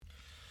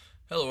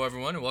Hello,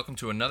 everyone, and welcome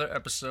to another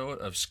episode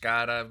of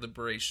Skydive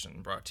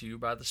Liberation, brought to you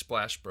by the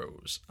Splash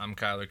Bros. I'm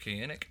Kyler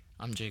K.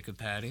 I'm Jacob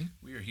Patty.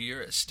 We are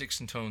here at Sticks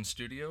and Tones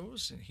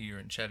Studios here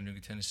in Chattanooga,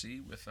 Tennessee,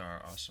 with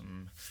our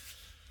awesome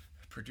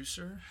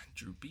producer,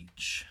 Drew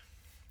Beach.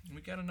 And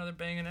we got another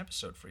banging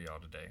episode for y'all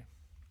today.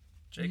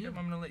 Jacob,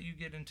 I'm going to let you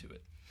get into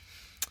it.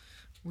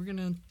 We're going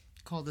to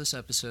call this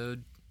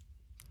episode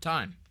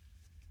Time.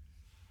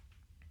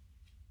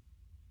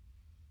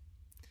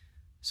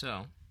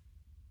 So,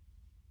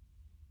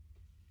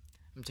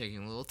 I'm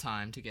taking a little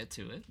time to get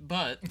to it,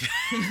 but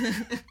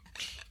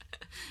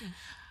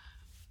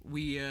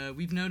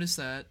we've noticed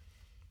that,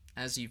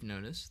 as you've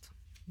noticed,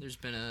 there's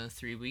been a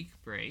 3-week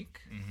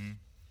break.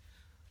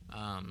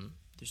 Mm-hmm.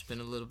 There's been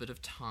a little bit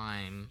of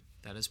time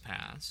that has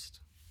passed.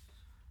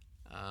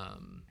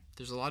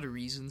 There's a lot of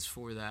reasons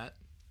for that.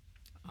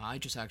 I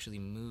just actually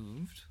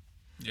moved.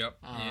 Yep.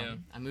 Yeah.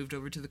 I moved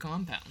over to the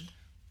compound.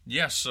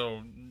 Yeah,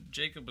 so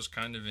Jacob was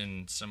kind of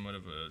in somewhat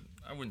of a,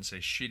 I wouldn't say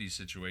shitty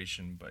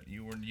situation, but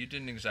you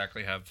didn't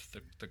exactly have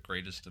the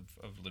greatest of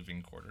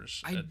living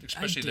quarters,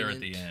 especially there at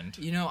the end.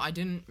 You know, I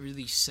didn't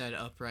really set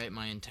up right.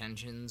 My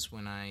intentions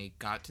when I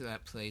got to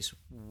that place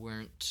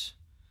weren't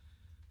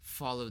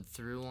followed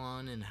through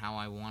on and how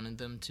I wanted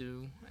them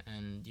to,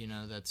 and, you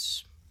know,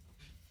 that's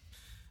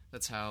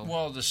how...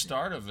 Well, the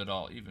start of it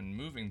all, even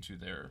moving to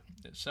there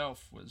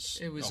itself, was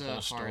a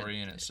whole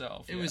story in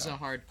itself. It was a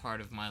hard part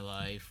of my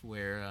life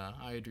where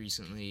I had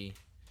recently...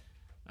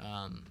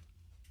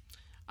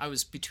 I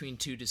was between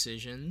two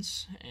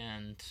decisions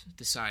and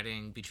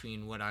deciding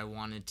between what I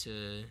wanted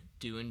to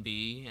do and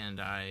be, and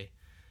I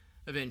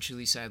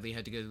eventually, sadly,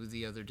 had to go with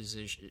the other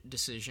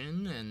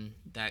decision, and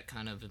that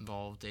kind of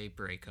involved a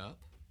breakup.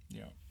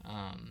 Yeah.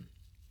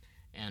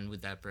 And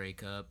with that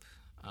breakup...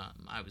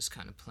 I was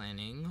kind of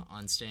planning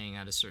on staying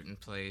at a certain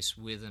place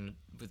with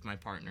my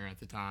partner at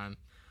the time,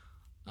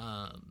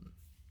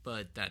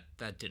 but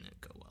that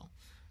didn't go well.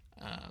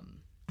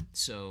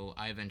 So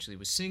I eventually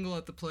was single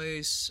at the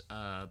place,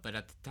 but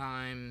at the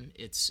time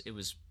it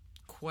was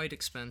quite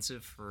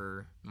expensive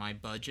for my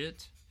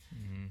budget,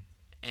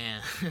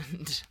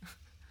 and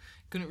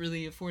couldn't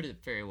really afford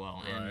it very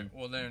well. Right. And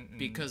well, then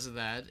because of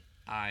that,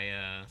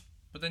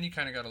 But then you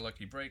kind of got a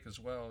lucky break as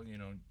well. You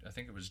know, I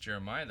think it was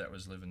Jeremiah that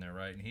was living there,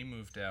 right? And he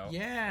moved out.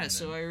 Yeah,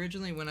 so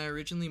when I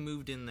originally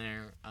moved in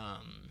there,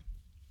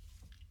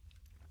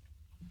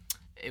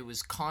 it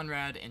was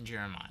Conrad and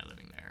Jeremiah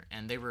living there,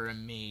 and they were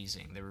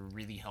amazing. They were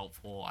really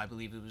helpful. I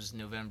believe it was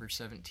November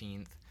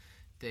 17th.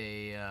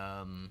 They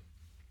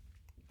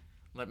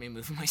let me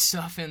move my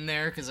stuff in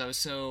there because I was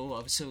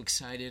so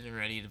excited and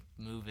ready to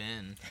move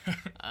in.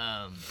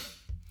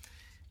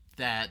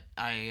 That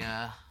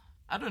I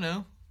don't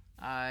know.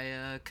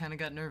 I kind of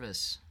got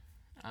nervous.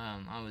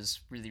 I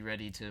was really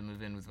ready to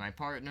move in with my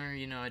partner.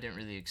 You know, I didn't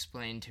really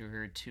explain to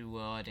her too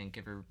well. I didn't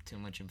give her too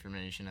much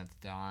information at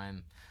the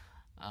time.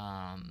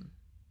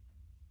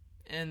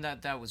 And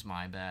that was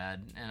my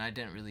bad. And I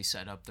didn't really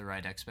set up the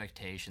right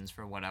expectations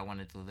for what I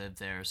wanted to live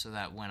there, so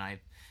that when I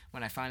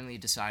finally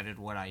decided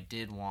what I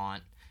did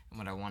want and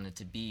what I wanted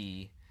to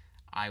be,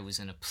 I was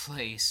in a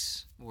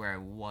place where I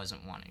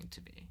wasn't wanting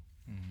to be.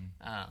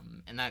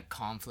 Mm-hmm. And that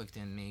conflict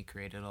in me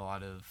created a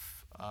lot of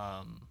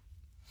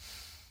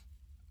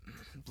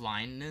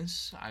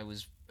blindness. I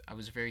was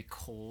very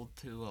cold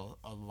to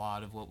a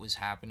lot of what was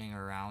happening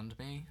around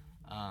me,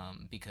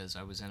 because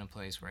I was in a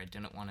place where I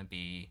didn't want to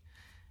be,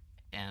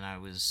 and I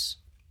was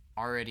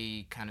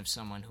already kind of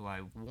someone who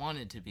I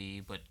wanted to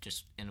be, but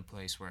just in a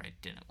place where I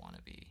didn't want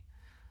to be.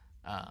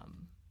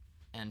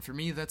 And for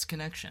me, that's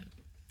connection.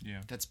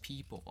 Yeah. That's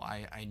people.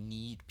 I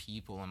need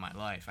people in my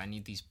life. I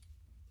need these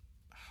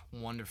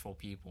wonderful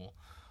people.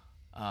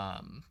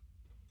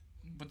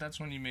 But that's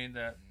when you made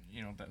that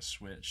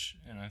switch,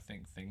 and I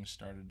think things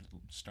started to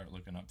start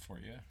looking up for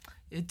you.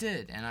 It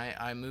did, and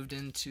I moved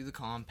into the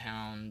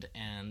compound,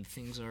 and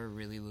things are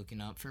really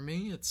looking up for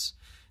me. It's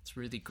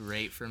really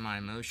great for my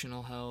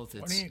emotional health.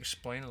 Why don't you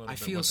explain a little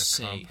bit what the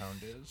safe.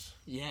 Compound is?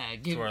 Yeah,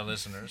 to our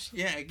listeners.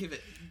 Yeah, give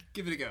it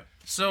a go.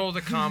 So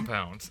the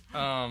compound,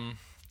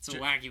 it's a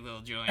wacky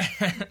little joint.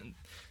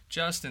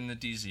 Justin, the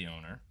DZ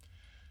owner,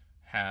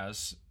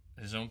 has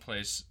his own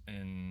place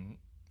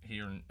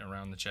here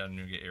around the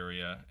Chattanooga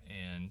area,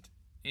 and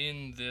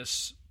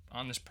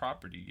on this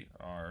property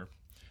are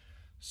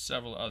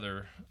several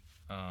other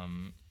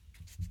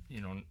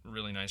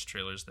really nice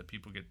trailers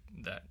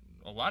that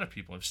a lot of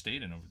people have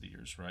stayed in over the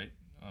years, right?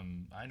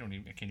 I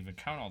can't even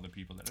count all the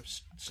people that have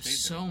stayed there.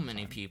 So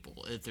many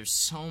people. There's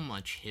so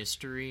much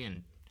history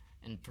and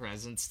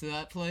presence to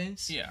that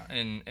place. Yeah,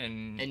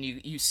 and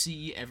you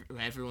see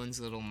everyone's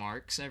little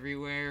marks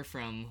everywhere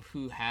from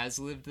who has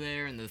lived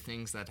there and the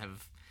things that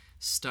have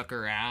stuck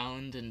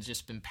around and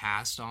just been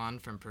passed on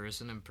from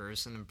person and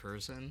person and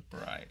person.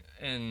 Right.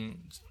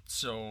 And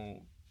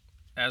so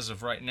as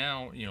of right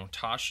now,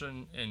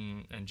 Tasha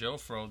and Joe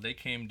Fro, they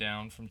came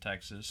over from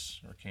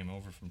Texas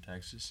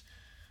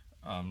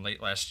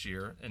late last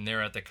year, and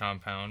they're at the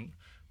compound.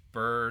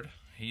 Bird,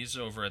 he's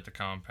over at the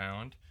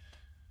compound.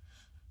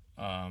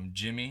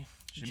 Jimmy,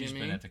 Jimmy's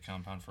been at the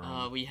compound for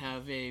a week. We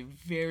have a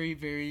very,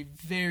 very,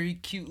 very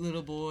cute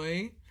little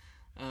boy.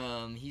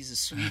 He's a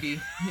sweetie.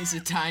 He's a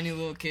tiny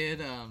little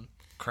kid.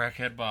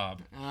 Crackhead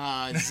Bob.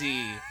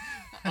 Z.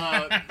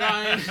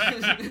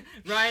 Ryan,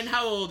 Ryan,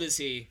 how old is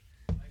he?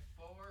 Like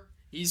 4.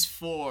 He's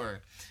 4.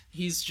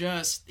 He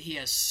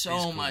has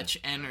so much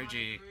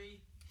energy.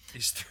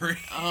 He's 3.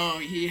 Oh,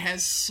 he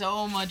has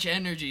so much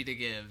energy to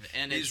give,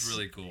 and he's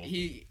really cool.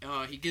 He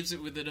gives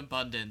it with an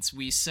abundance.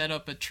 We set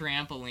up a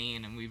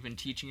trampoline, and we've been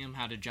teaching him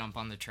how to jump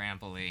on the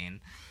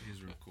trampoline.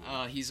 He's real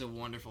cool. He's a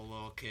wonderful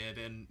little kid,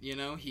 and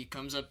he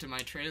comes up to my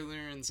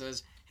trailer and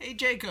says, "Hey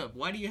Jacob,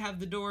 why do you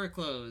have the door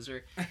closed?"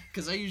 Or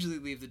because I usually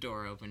leave the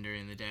door open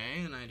during the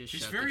day, and I just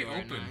shut the door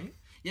at night.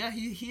 Yeah,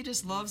 he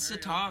just loves to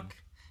talk. Open.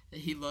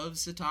 He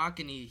loves to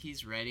talk, and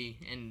he's ready.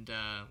 And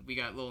we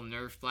got little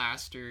Nerf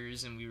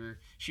blasters, and we were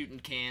shooting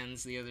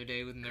cans the other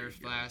day with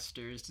Nerf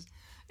blasters.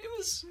 It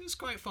was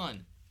quite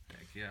fun.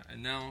 Heck yeah.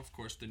 And now, of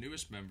course, the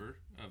newest member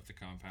of the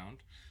compound,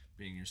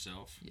 being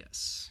yourself.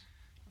 Yes.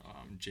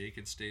 Jake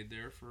had stayed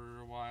there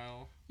for a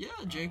while. Yeah,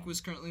 Jake was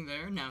currently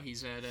there. Now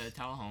he's at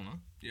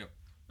Tullahoma. Yep.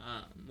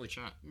 Which,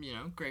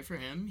 great for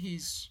him.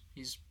 He's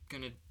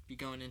going to be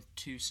going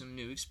into some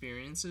new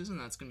experiences, and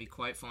that's going to be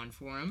quite fun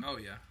for him. Oh,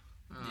 yeah.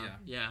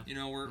 Yeah.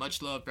 We're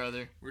much love,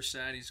 brother. We're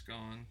sad he's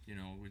gone.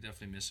 We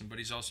definitely miss him, but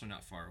he's also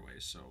not far away.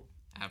 So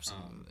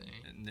absolutely.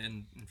 And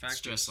then, in fact,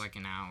 it's just like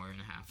an hour and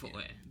a half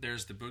away.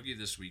 There's the boogie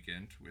this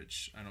weekend,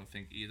 which I don't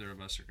think either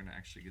of us are going to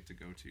actually get to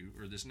go to,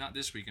 or not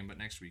this weekend, but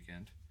next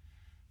weekend.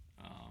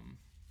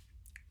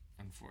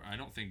 I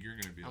don't think you're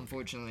going to be able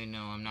Unfortunately, no,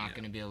 I'm not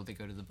going to be able to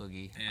go to the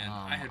boogie. And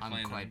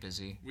I'm quite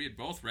busy. We had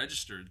both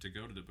registered to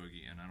go to the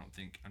boogie, and I don't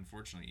think,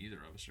 unfortunately, either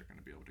of us are going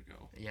to be able to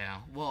go. Yeah,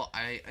 well,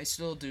 I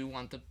still do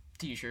want the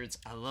t-shirts.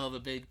 I love a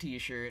big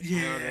t-shirt.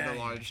 Yeah. I ordered a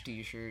large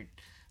t-shirt.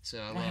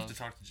 So I have to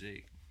talk to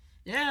Jake.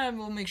 Yeah, and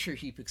we'll make sure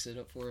he picks it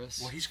up for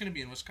us. Well, he's going to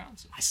be in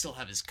Wisconsin. I still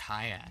have his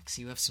kayaks.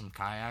 You have some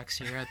kayaks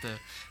here at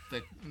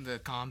the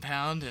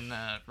compound, and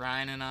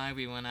Ryan and I,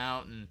 we went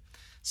out and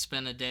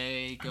spent a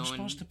day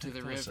going to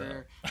the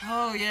river.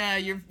 Oh yeah,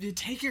 you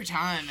take your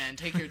time, man.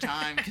 Take your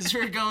time, because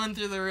we're going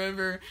through the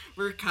river.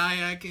 We're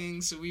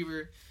kayaking, so we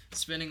were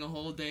spending a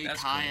whole day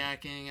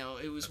kayaking. Cool. Oh,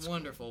 it was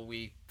wonderful. Cool.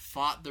 We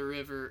fought the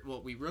river.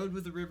 Well, we rode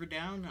with the river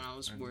down, and I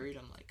was worried.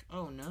 I'm like,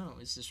 oh no,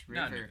 is this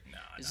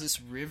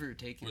river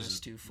taking us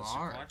too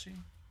far? Was it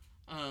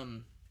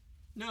watching?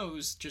 No, it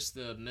was just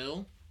the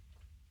mill.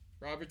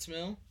 Robert's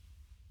Mill.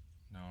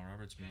 No,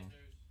 Robert's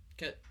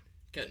Mill.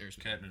 Kettner's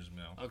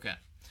Mill. Okay.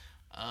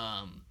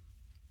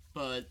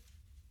 But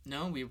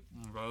no, we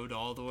rode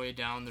all the way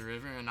down the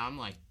river, and I'm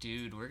like,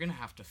 dude, we're gonna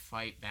have to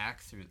fight back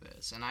through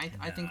this. And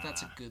I think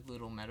that's a good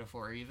little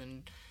metaphor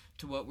even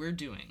to what we're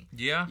doing.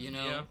 Yeah.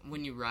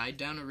 When you ride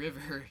down a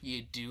river,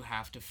 you do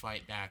have to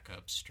fight back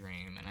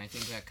upstream, and I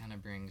think that kind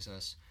of brings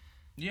us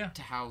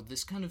to how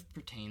this kind of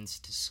pertains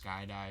to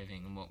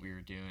skydiving and what we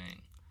were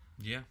doing.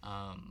 Yeah.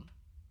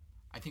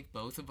 I think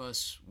both of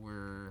us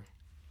were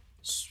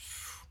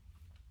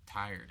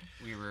tired.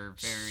 We were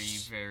very,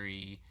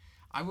 very...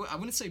 I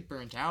wouldn't say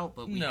burnt out,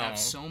 but we have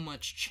so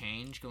much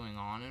change going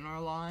on in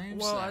our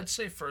lives. Well, I'd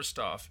say first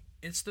off,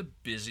 it's the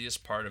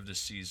busiest part of the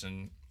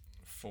season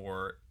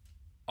for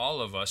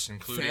all of us,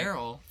 including...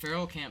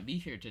 Farrell can't be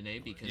here today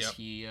because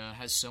he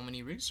has so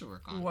many rigs to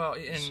work on. Well,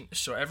 and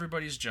so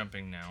everybody's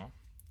jumping now.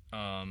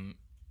 And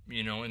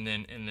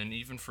then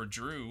even for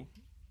Drew,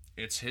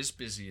 it's his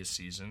busiest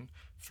season.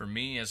 For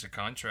me as a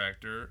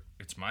contractor,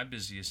 it's my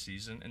busiest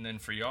season. And then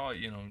for y'all,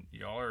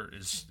 y'all are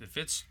if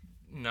it's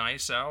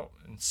nice out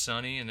and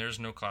sunny and there's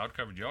no cloud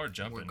coverage, y'all are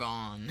jumping. We're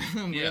gone.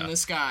 We're in the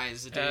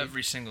skies.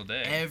 Every single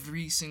day.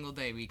 Every single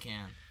day we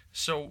can.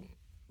 So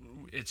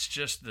it's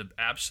just the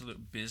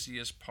absolute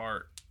busiest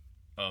part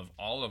of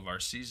all of our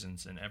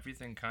seasons, and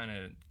everything kind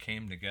of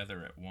came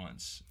together at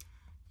once.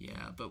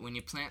 Yeah, but when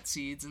you plant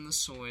seeds in the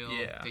soil,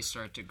 they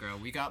start to grow.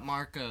 We got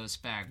Marcos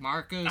back.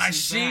 Marcos I've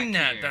is seen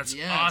back that.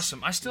 here. That's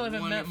awesome. I still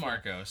haven't met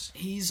Marcos.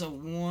 He's a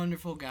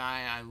wonderful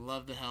guy. I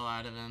love the hell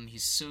out of him.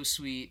 He's so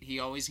sweet. He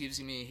always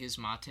gives me his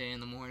mate in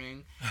the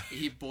morning.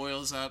 He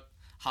boils up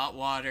hot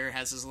water,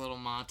 has his little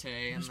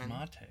mate. What's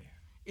mate?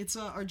 It's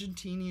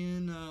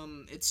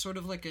Argentinian. It's sort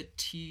of like a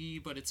tea,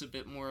 but it's a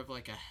bit more of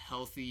like a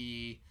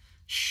healthy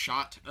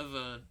shot of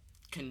a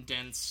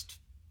condensed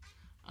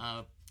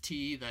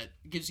tea that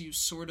gives you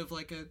sort of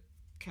like a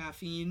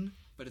caffeine,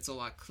 but it's a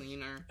lot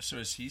cleaner. So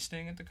is he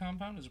staying at the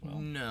compound as well?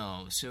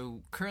 No.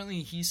 So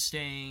currently he's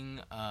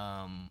staying,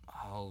 I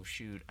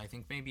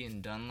think maybe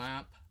in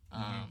Dunlap,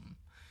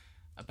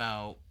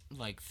 about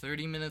like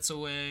 30 minutes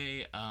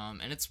away,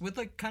 and it's with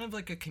like kind of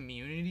like a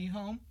community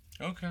home.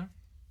 Okay.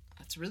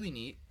 That's really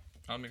neat.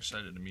 I'm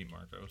excited to meet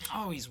Marcos.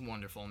 Oh, he's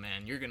wonderful,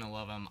 man. You're going to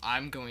love him.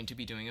 I'm going to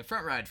be doing a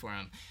front ride for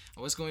him.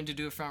 I was going to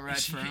do a front ride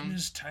for him. Is he getting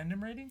his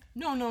tandem rating?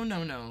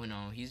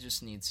 No. He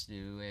just needs to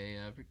do a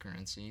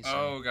recurrency. So.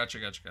 Oh, gotcha.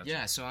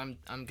 Yeah, so I'm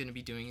going to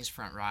be doing his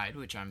front ride,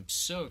 which I'm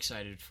so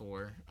excited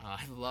for.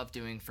 I love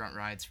doing front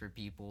rides for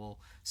people.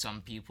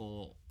 Some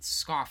people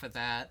scoff at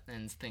that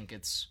and think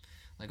it's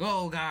like,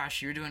 oh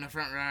gosh, you're doing a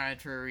front ride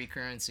for a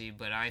recurrency,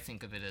 but I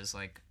think of it as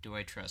like, do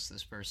I trust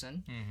this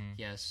person? Mm-hmm.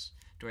 Yes.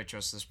 Do I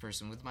trust this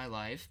person with my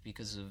life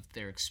because of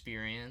their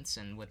experience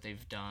and what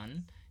they've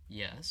done?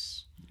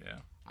 Yes. Yeah.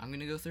 I'm going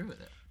to go through with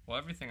it. Well,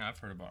 everything I've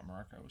heard about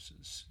Marcos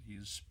is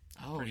he's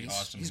pretty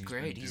awesome. He's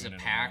great. He's a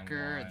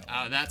packer.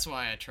 That's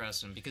why I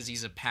trust him, because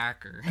he's a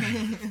packer.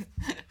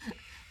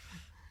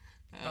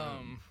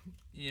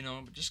 You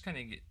know, but just kind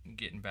of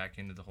getting back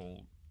into the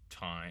whole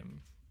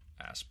time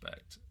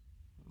aspect.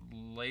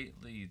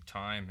 Lately,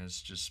 time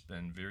has just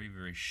been very,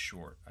 very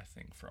short, I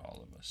think, for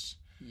all of us.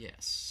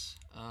 Yes.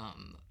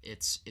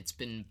 It's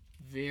been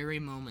very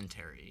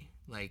momentary.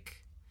 Like,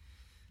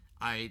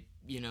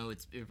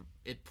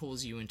 it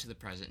pulls you into the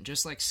present.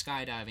 Just like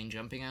skydiving,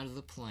 jumping out of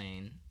the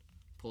plane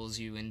pulls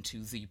you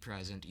into the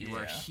present. You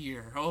are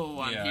here.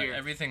 Oh, I'm here.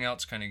 Everything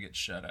else kind of gets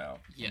shut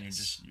out.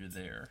 Yes. And you're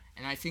there.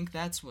 And I think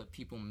that's what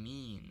people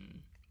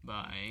mean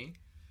by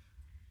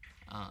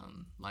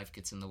life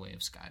gets in the way of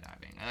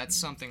skydiving. That's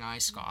something I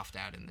scoffed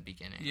at in the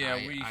beginning. Yeah,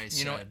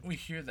 we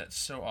hear that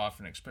so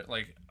often.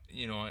 Like,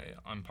 you know,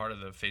 I'm part of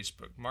the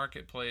Facebook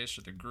marketplace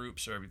or the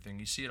groups or everything.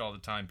 You see it all the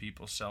time.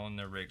 People selling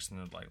their rigs, and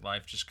they're like,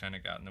 life just kind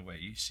of got in the way.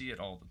 You see it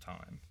all the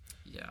time.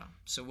 Yeah.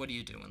 So what do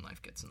you do when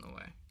life gets in the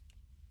way?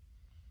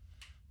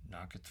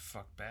 Knock it the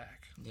fuck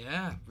back.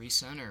 Yeah.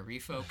 Recenter.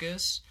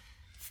 Refocus.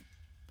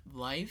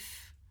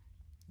 Life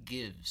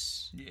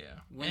gives. Yeah.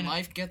 When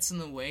life gets in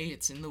the way,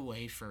 it's in the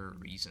way for a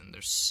reason.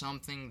 There's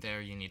something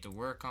there you need to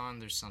work on.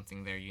 There's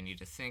something there you need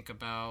to think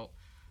about.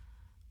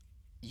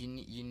 You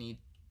need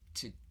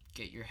to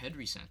get your head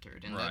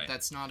recentered, and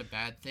that's not a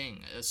bad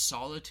thing.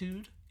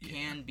 Solitude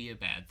can be a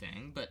bad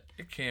thing, but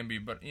it can be.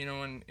 But you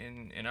know,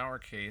 in our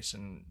case,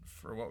 and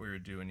for what we were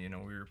doing, you know,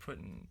 we were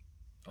putting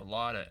a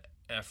lot of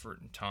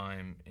effort and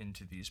time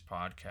into these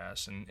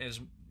podcasts, and is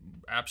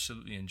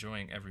absolutely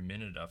enjoying every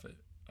minute of it.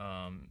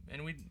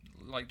 And we,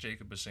 like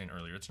Jacob was saying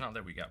earlier, it's not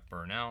that we got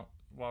burnt out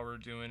while we're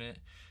doing it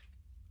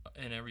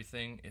and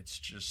everything. It's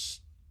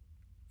just,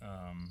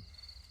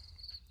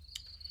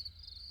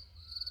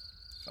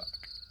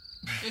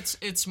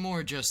 It's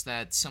more just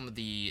that some of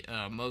the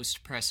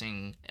most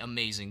pressing,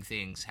 amazing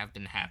things have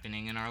been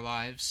happening in our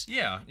lives.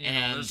 Yeah,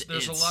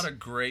 there's a lot of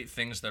great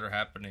things that are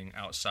happening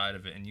outside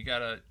of it, and you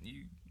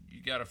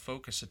gotta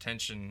focus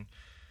attention.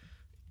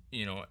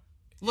 You know,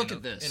 look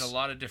at this in a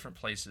lot of different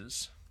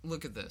places.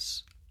 Look at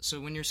this. So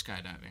when you're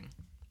skydiving,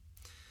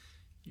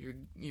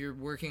 you're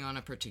working on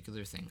a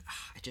particular thing.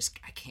 I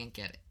can't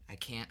get it. I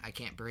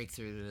can't break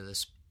through to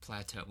this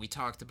plateau. We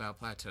talked about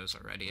plateaus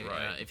already.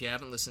 Right. If you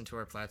haven't listened to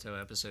our plateau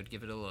episode,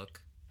 give it a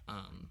look.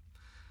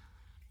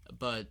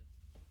 But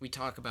we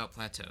talk about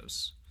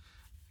plateaus.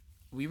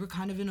 We were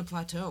kind of in a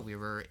plateau. We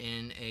were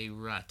in a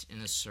rut,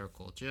 in a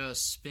circle,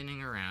 just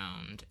spinning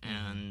around,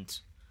 and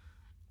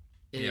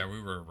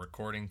we were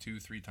recording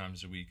 2-3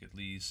 times a week at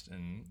least,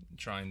 and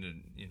trying to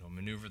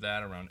maneuver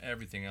that around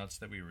everything else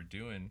that we were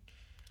doing.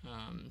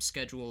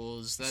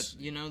 Schedules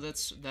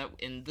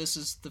and this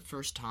is the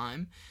first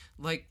time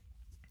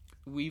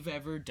we've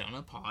ever done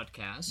a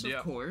podcast,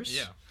 of course.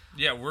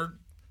 Yeah, we're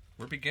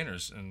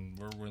beginners, and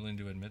we're willing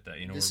to admit that.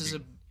 This is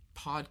a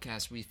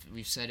podcast.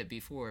 We've said it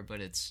before,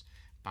 but it's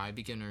by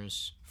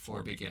beginners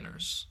for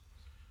beginners.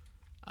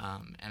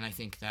 And I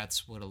think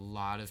that's what a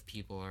lot of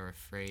people are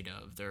afraid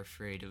of. They're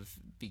afraid of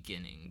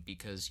beginning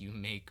because you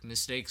make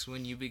mistakes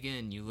when you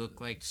begin. You look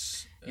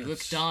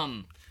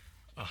dumb.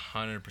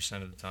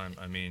 100% of the time.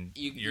 I mean,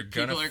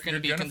 people are going to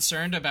be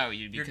concerned about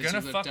you because you're gonna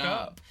you look fuck dumb.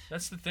 up.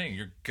 That's the thing.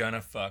 You're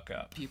gonna fuck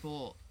up.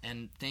 People,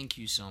 and thank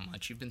you so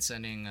much. You've been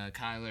sending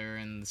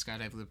Kyler and the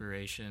Skydive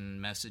Liberation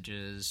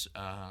messages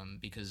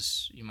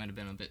because you might have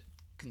been a bit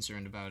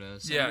concerned about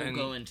us. Yeah, and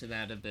we'll go into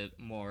that a bit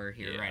more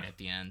here right at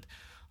the end.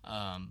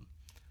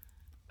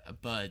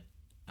 But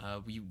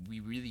we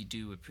really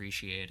do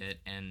appreciate it,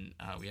 and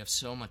we have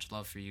so much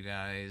love for you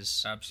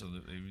guys.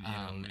 Absolutely.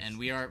 And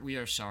we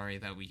are sorry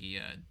that we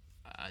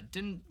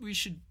didn't.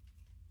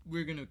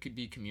 We're gonna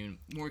be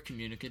more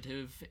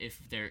communicative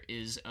if there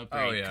is a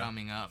break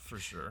coming up. For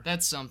sure.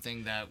 That's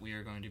something that we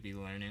are going to be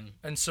learning.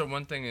 And so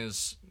one thing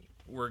is,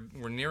 we're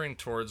nearing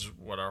towards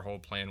what our whole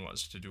plan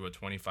was, to do a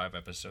 25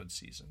 episode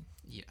season.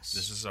 Yes.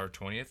 This is our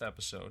 20th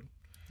episode.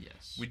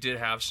 Yes. We did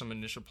have some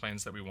initial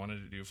plans that we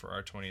wanted to do for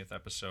our 20th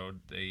episode.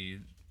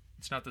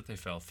 It's not that they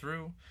fell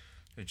through.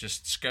 It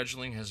just,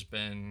 scheduling has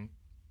been,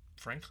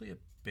 frankly, a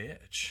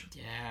bitch.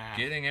 Yeah.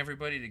 Getting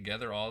everybody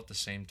together all at the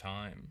same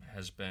time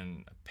has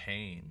been a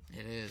pain.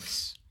 It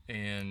is.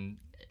 And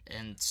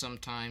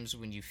sometimes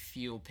when you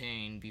feel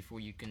pain, before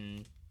you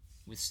can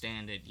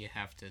withstand it, you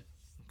have to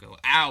go,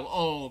 ow,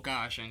 oh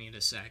gosh, I need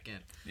a second.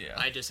 Yeah.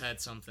 I just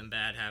had something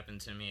bad happen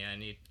to me. I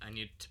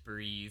need to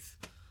breathe.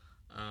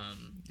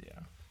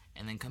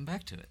 And then come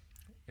back to it.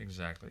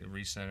 Exactly.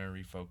 Recenter,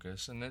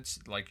 refocus. And that's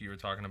like you were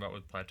talking about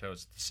with plateau.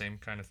 It's the same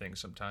kind of thing.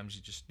 Sometimes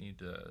you just need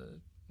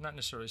to, not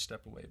necessarily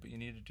step away, but you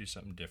need to do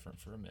something different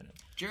for a minute.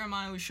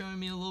 Jeremiah was showing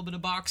me a little bit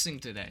of boxing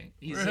today.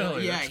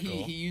 Really? Yeah,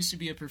 he used to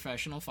be a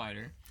professional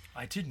fighter.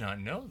 I did not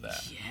know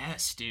that.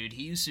 Yes, dude.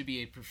 He used to be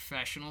a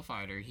professional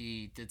fighter.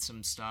 He did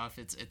some stuff.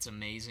 It's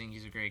amazing.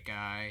 He's a great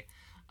guy.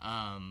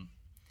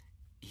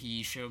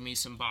 He showed me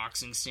some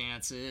boxing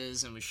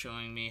stances and was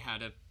showing me how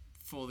to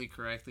fully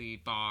correctly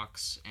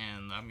box,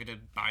 and I'm gonna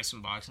buy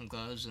some boxing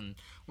gloves and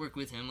work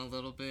with him a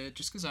little bit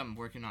just because I'm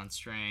working on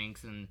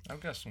strength. And I've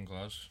got some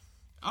gloves.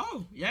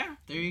 oh yeah,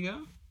 there you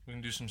go. We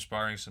can do some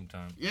sparring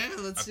sometime. Yeah,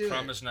 let's do it. I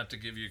promise not to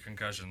give you a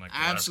concussion like the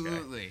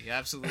absolutely last guy.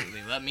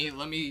 Absolutely.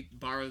 Let me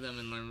borrow them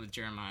and learn with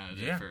Jeremiah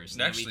first,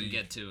 and actually, then we can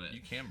get to it.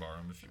 You can borrow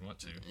them if you want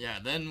to. Yeah,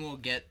 then we'll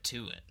get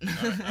to it.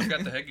 All right. I've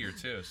got the headgear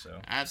too, so.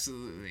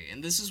 Absolutely.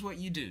 And this is what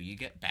you do. You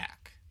get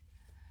back.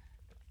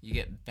 You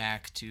get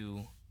back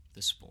to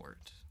the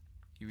sport.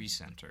 You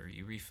recenter.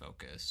 You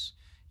refocus.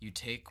 You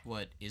take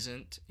what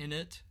isn't in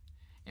it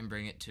and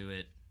bring it to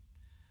it,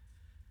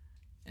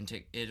 and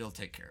it'll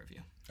take care of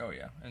you. Oh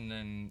yeah, and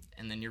then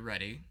you're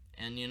ready,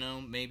 and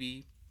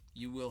maybe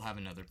you will have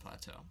another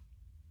plateau.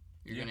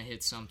 You're gonna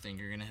hit something.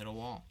 You're gonna hit a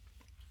wall.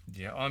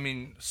 Yeah, I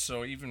mean,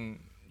 so even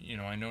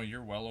I know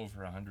you're well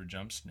over 100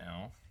 jumps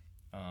now,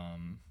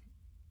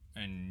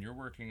 and you're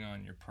working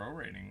on your pro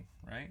rating,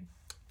 right?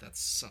 That's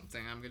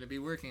something I'm gonna be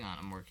working on.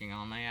 I'm working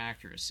on my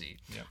accuracy.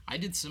 Yep. I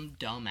did some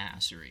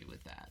dumbassery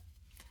with that.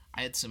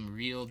 I had some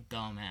real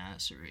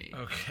dumbassery.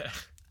 Okay.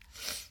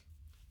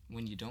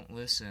 When you don't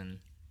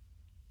listen,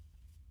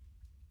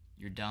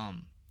 you're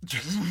dumb.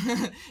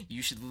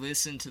 You should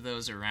listen to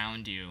those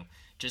around you.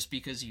 Just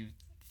because you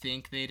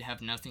think they'd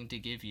have nothing to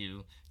give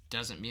you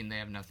doesn't mean they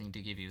have nothing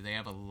to give you. They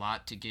have a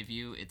lot to give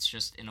you. It's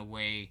just in a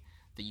way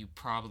that you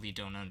probably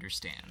don't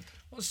understand.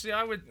 Well, see,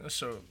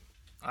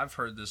 I've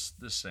heard this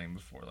saying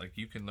before. Like,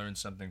 you can learn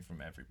something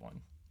from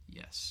everyone.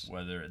 Yes.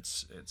 Whether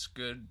it's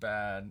good,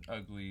 bad,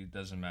 ugly,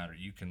 doesn't matter.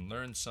 You can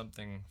learn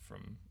something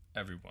from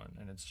everyone,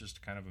 and it's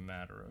just kind of a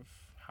matter of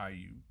how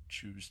you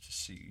choose to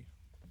see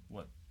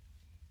what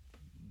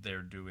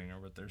they're doing or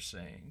what they're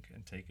saying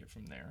and take it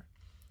from there.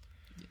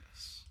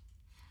 Yes.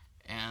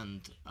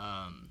 And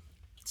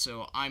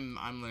so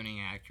I'm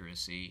learning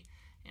accuracy,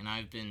 and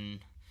I've been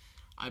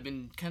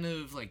kind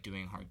of like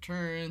doing hard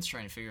turns,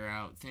 trying to figure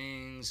out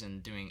things,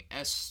 and doing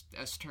S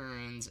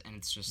turns, and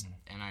it's just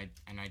and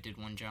I did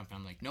one jump, and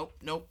I'm like,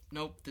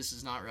 nope, this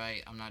is not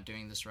right. I'm not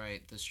doing this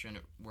right. This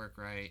shouldn't work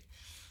right.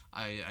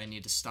 I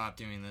need to stop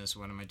doing this.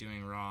 What am I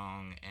doing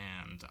wrong?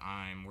 And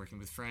I'm working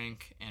with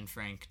Frank, and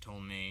Frank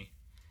told me,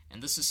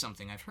 and this is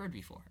something I've heard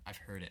before. I've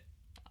heard it.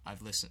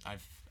 I've listened.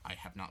 I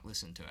have not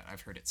listened to it.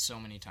 I've heard it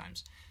so many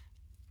times.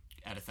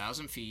 At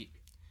 1,000 feet,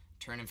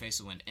 turn and face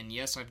the wind. And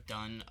yes, I've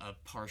done a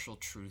partial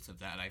truth of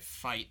that. I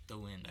fight the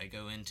wind. I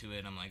go into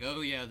it. I'm like,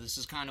 oh yeah, this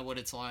is kind of what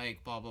it's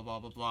like. Blah blah blah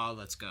blah blah.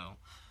 Let's go.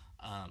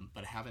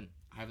 But I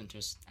haven't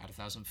just at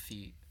 1,000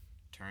 feet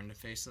turned and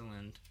face the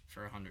wind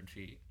for 100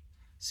 feet.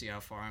 See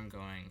how far I'm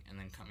going, and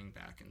then coming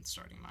back and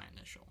starting my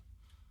initial.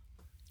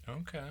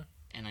 Okay.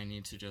 And I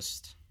need to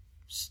just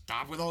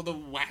stop with all the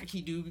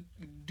wacky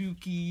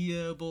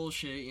dookie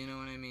bullshit, you know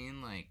what I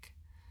mean? Like,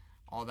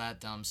 all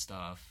that dumb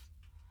stuff.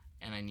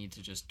 And I need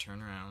to just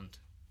turn around,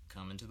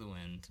 come into the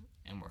wind,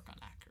 and work on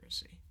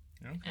accuracy.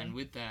 Okay. And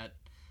with that,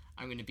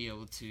 I'm going to be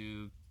able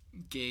to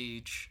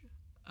gauge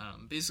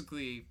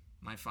basically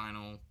my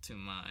final to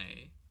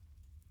my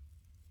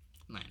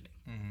landing.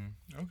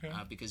 Mm-hmm. Okay.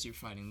 Because you're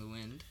fighting the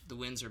wind. The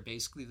winds are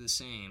basically the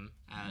same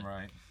at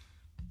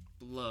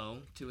below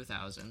to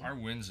 1,000. Our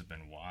winds have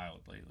been wild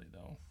lately,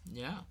 though.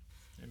 Yeah.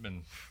 They've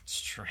been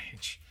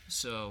strange.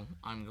 So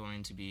I'm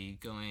going to be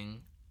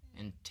going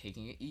and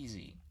taking it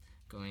easy,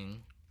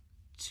 going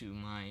to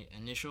my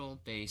initial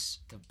base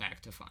to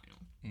back to final.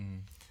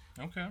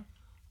 Mm-hmm. Okay.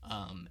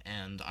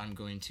 And I'm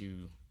going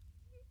to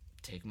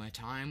take my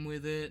time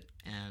with it,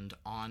 and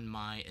on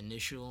my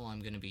initial,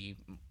 I'm going to be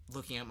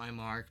looking at my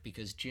mark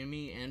because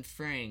Jimmy and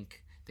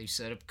Frank, they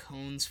set up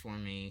cones for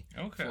me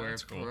for a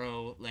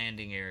pro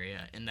landing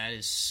area, and that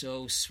is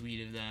so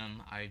sweet of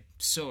them. I'm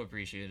so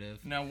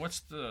appreciative. Now,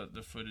 what's the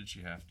footage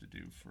you have to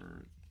do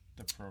for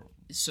the pro?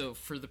 So,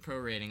 for the pro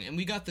rating, and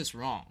we got this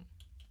wrong.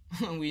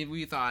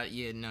 we thought,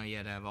 you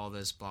had to have all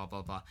this blah,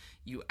 blah, blah.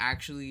 You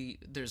actually,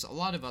 there's a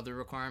lot of other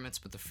requirements,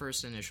 but the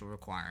first initial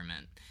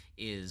requirement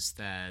is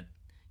that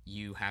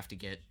you have to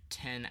get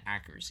 10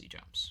 accuracy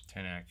jumps.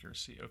 10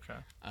 accuracy, okay.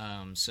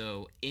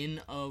 So in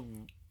a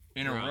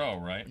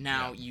row, right?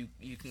 Now, you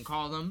can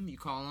call them,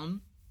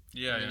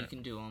 Yeah, and then you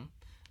can do them,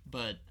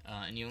 but,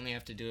 and you only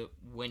have to do it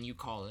when you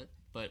call it,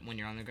 but when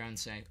you're on the ground,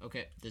 say,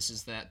 okay, this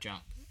is that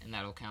jump, and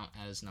that'll count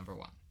as number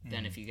 1. Mm-hmm.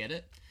 Then if you get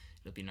it,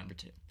 it'll be number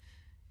 2.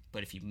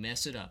 But if you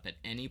mess it up at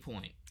any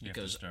point, it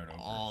goes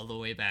all the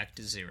way back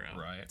to 0.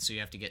 Right. So you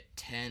have to get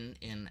 10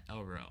 in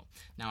a row.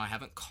 Now, I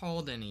haven't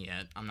called any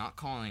yet. I'm not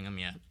calling them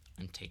yet.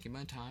 I'm taking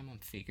my time. I'm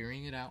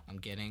figuring it out. I'm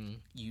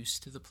getting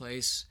used to the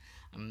place.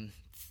 I'm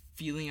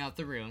feeling out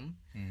the room,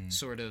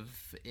 sort of,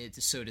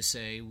 so to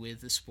say, with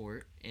the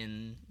sport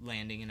in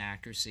landing and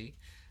accuracy,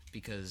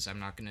 because I'm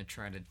not going to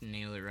try to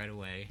nail it right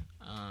away.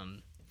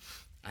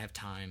 I have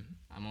time.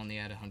 I'm only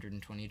at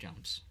 120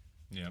 jumps.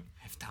 Yep.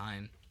 I have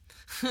time.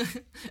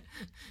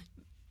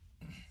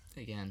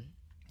 Again,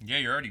 Yeah,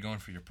 you're already going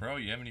for your pro.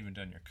 You haven't even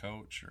done your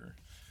coach or.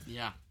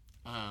 Yeah,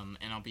 and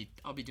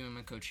I'll be doing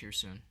my coach here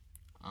soon,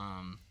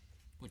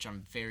 which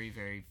I'm very,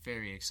 very,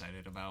 very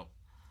excited about.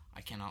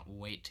 I cannot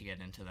wait to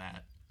get into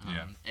that.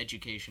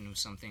 Education was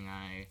something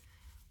I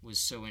was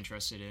so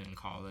interested in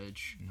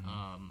college.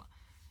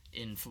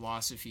 In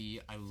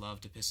philosophy, I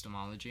loved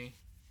epistemology,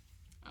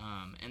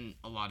 and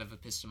a lot of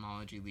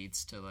epistemology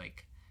leads to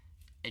like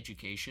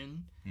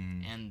education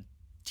and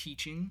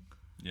teaching.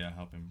 Yeah,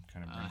 helping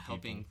kind of bring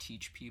helping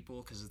teach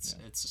people, because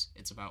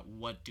it's about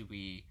what do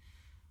we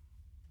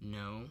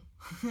know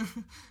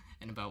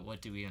and about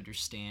what do we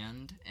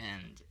understand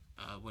and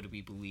what do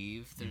we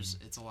believe.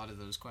 It's a lot of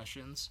those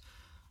questions,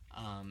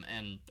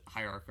 and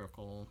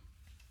hierarchical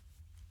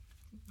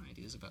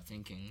ideas about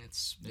thinking.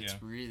 It's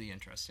really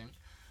interesting.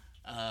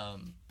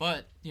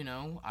 But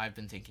I've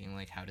been thinking,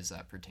 like, how does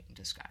that pertain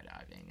to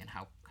skydiving, and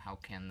how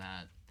can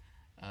that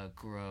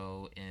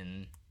grow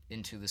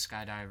into the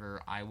skydiver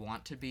I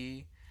want to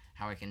be,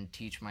 how I can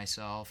teach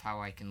myself,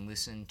 how I can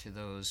listen to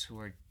those who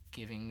are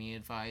giving me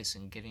advice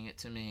and giving it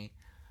to me.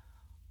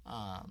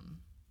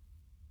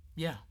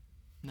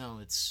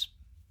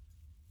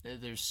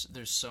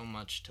 There's so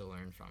much to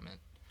learn from it.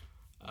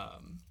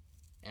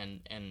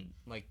 And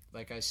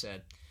like I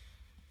said,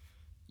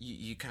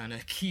 you kind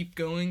of keep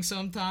going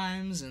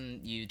sometimes,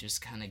 and you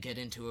just kind of get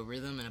into a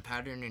rhythm and a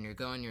pattern, and you're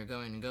going,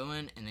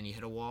 and then you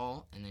hit a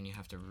wall, and then you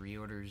have to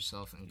reorder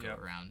yourself and go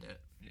around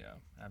it. Yeah,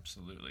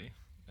 absolutely.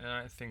 And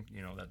I think,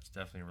 that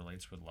definitely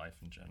relates with life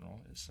in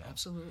general.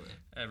 Absolutely.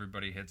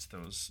 Everybody hits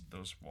those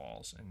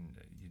walls, and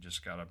you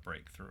just got to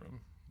break through them.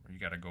 Or you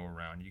got to go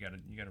around. You got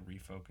to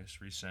refocus,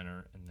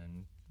 recenter, and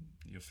then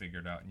you'll figure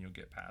it out, and you'll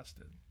get past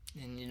it.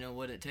 And you know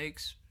what it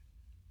takes?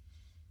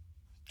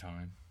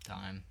 Time.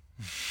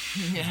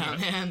 Yeah,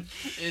 man.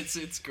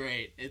 It's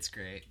great. It's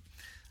great.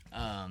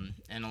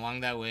 And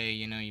along that way,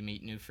 you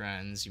meet new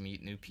friends, you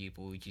meet new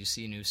people, you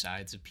see new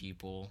sides of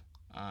people.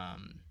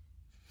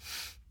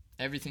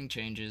 Everything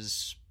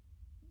changes,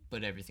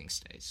 but everything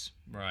stays.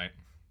 Right.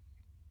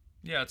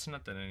 Yeah, it's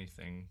not that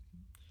anything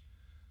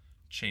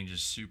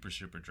changes super,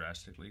 super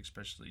drastically,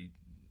 especially,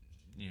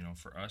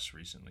 for us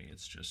recently.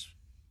 It's just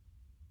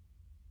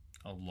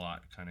a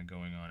lot kind of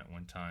going on at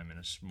one time in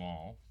a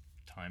small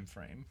time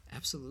frame.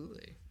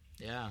 Absolutely.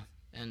 Yeah.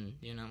 And,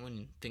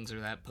 when things are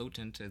that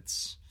potent,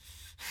 it's...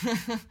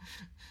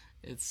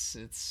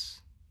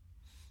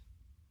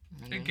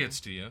 It gets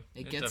to you.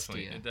 It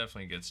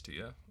definitely gets to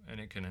you,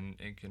 and it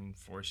can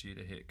force you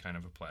to hit kind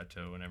of a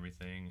plateau and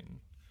everything, and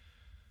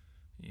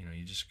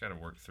you just got to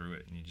work through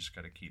it, and you just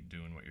got to keep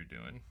doing what you're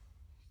doing.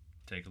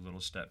 Take a little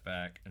step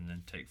back, and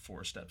then take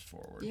 4 steps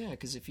forward. Yeah,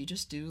 because if you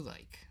just do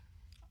like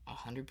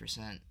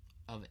 100%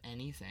 of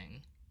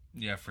anything,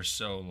 for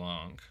so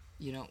long,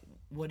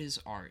 what is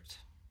art?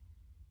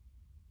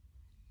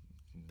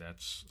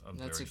 That's a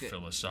very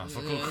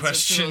philosophical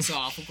question. It's a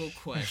philosophical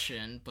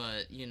question,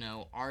 but,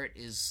 art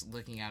is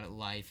looking out at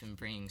life and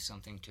bringing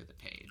something to the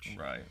page.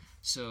 Right.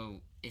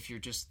 So, if you're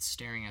just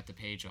staring at the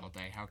page all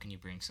day, how can you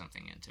bring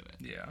something into it?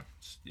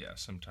 Yeah,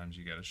 sometimes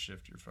you got to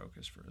shift your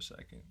focus for a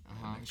second.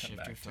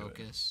 Shift your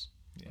focus.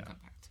 Yeah. And come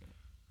back to it.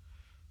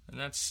 And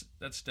that's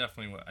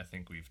definitely what I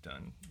think we've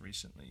done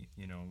recently.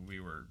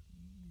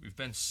 We've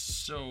been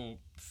so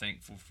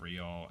thankful for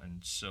y'all,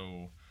 and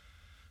so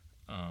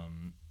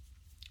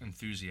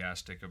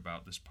enthusiastic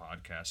about this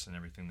podcast and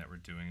everything that we're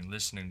doing, and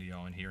listening to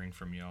y'all and hearing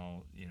from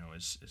y'all,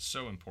 is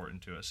so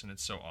important to us, and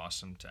it's so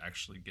awesome to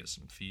actually get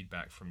some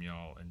feedback from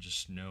y'all and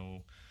just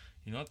know,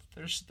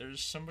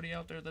 there's somebody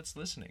out there that's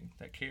listening,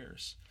 that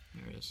cares.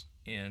 There is.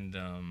 And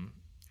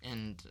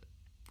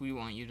we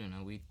want you to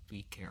know we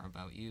care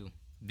about you.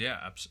 Yeah,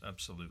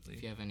 absolutely.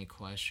 If you have any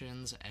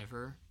questions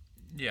ever,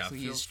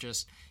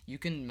 please you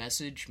can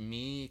message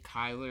me,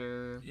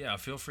 Kyler. Yeah,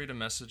 feel free to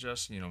message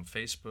us,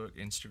 Facebook,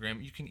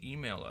 Instagram. You can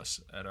email us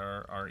at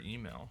our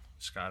email,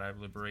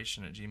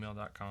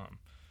 skydiveliberation@gmail.com.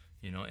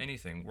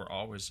 Anything. We're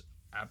always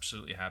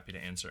absolutely happy to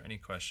answer any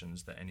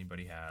questions that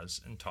anybody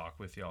has and talk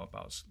with y'all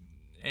about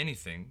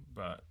anything,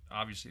 but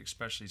obviously,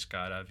 especially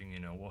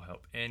skydiving, we'll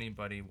help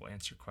anybody, we'll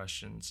answer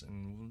questions,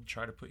 and we'll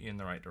try to put you in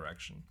the right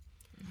direction.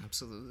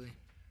 Absolutely.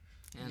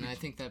 And I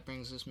think that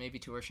brings us maybe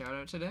to our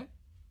shout-out today.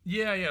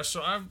 Yeah.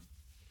 So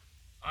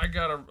I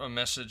got a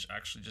message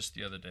actually just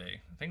the other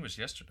day. I think it was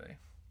yesterday,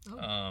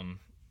 on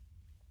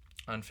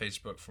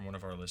Facebook from one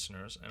of our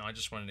listeners, and I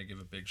just wanted to give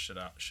a big shout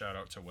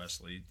out to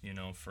Wesley,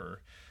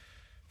 for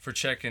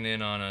checking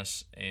in on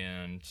us,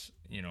 and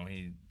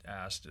he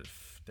asked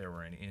if there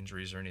were any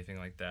injuries or anything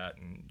like that,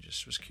 and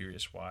just was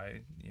curious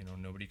why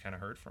nobody kind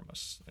of heard from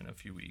us in a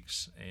few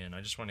weeks, and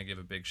I just want to give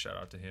a big shout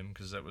out to him,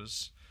 because that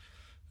was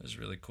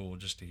really cool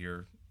just to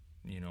hear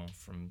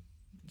from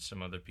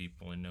some other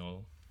people and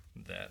know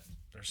that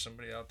there's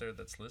somebody out there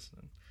that's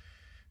listening.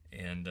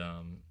 And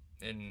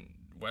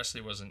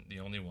Wesley wasn't the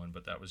only one,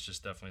 but that was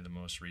just definitely the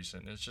most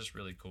recent. And it's just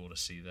really cool to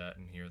see that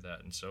and hear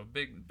that. And so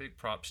big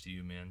props to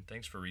you, man.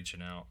 Thanks for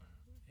reaching out.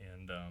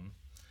 And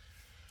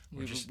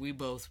we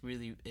both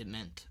really, it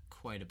meant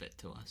quite a bit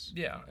to us.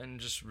 Yeah, and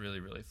just really,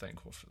 really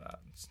thankful for that.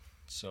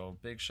 So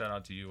big shout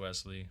out to you,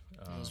 Wesley.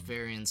 It was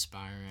very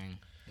inspiring.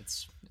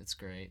 It's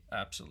great.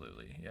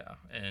 Absolutely, yeah.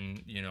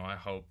 And, I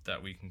hope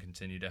that we can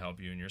continue to help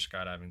you in your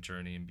skydiving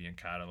journey and be a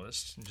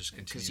catalyst and just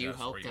continue because you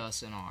helped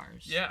us in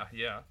ours.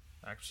 Yeah,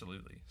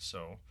 absolutely.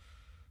 So,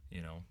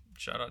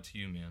 shout out to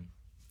you, man.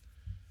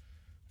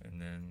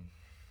 And then,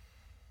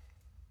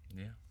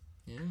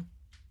 yeah.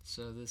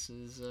 So this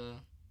is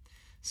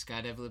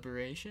Skydive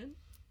Liberation.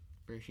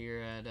 We're here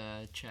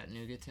at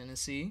Chattanooga,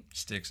 Tennessee.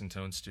 Sticks and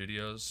Tone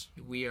Studios.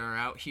 We are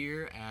out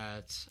here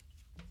at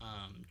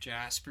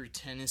Jasper,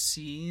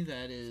 Tennessee.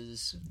 That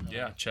is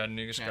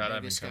Chattanooga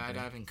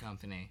Skydiving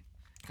Company.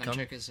 Come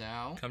check us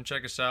out. Come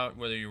check us out.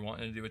 Whether you're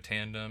wanting to do a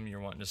tandem, you're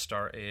wanting to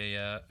start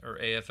AAF or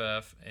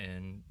AFF,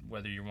 and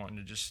whether you're wanting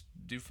to just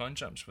do fun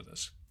jumps with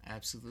us.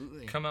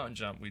 Absolutely. Come out and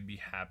jump. We'd be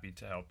happy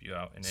to help you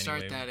out in any way.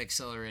 Start that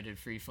accelerated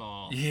free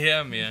fall.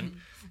 Yeah, man.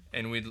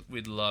 And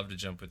we'd love to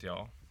jump with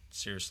y'all.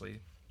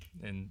 Seriously.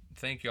 And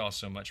thank you all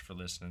so much for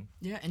listening.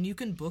 Yeah, and you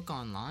can book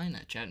online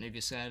at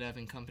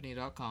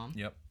ChattanoogaSkydivingCompany.com.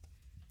 Yep.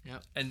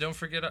 And don't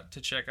forget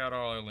to check out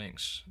all our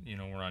links.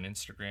 We're on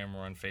Instagram,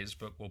 we're on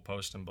Facebook, we'll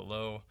post them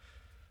below.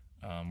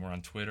 We're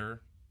on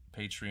Twitter,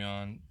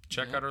 Patreon.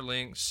 Check out our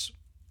links.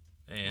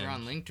 And we're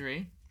on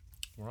Linktree.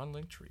 We're on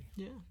Linktree.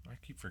 Yeah. I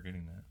keep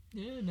forgetting that.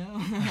 Yeah,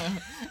 no.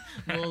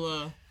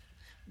 Well,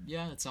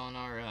 it's on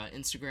our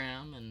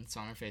Instagram and it's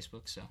on our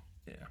Facebook, so.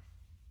 Yeah.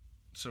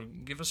 So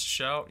give us a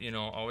shout.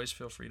 Always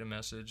feel free to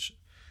message.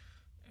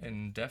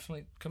 And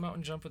definitely come out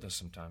and jump with us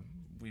sometime.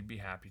 We'd be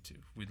happy to.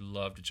 We'd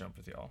love to jump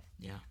with y'all.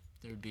 Yeah.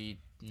 There'd be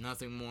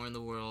nothing more in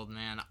the world,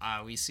 man.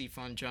 We see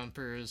fun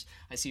jumpers.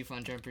 I see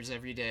fun jumpers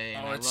every day,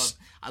 and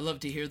I love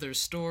to hear their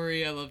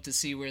story. I love to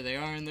see where they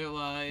are in their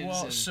lives.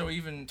 Well, so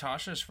even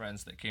Tasha's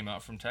friends that came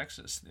out from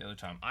Texas the other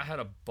time, I had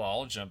a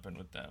ball jumping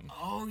with them.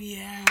 Oh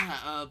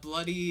yeah,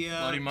 Bloody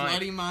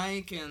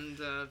Mike, and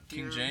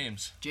King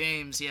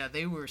James. Yeah,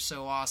 they were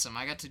so awesome.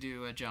 I got to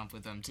do a jump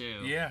with them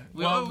too. Yeah,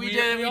 we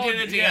did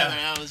it together. Yeah.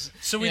 That was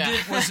so we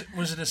did.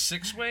 Was it a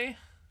 6-way?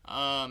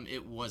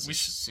 It was a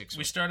 6-way.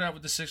 We started out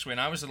with the 6-way,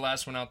 and I was the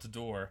last one out the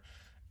door.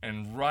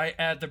 And right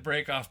at the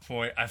break-off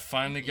point, I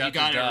finally got it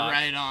dot.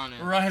 right on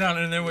it. Right on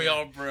it, and then we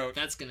all broke.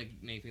 That's going to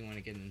make me want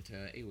to get into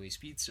 8-way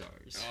speed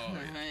stars. Oh,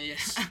 yeah.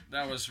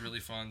 That was really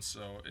fun,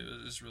 so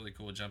it was really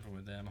cool jumping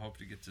with them. I hope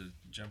to get to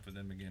jump with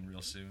them again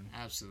real soon.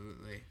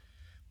 Absolutely.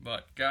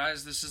 But,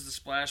 guys, this is the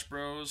Splash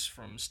Bros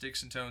from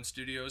Sticks and Tone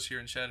Studios here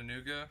in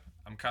Chattanooga.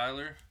 I'm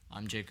Kyler.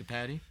 I'm Jacob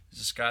Patty.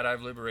 This is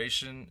Skydive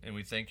Liberation, and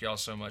we thank y'all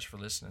so much for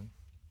listening.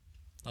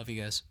 Love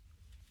you guys.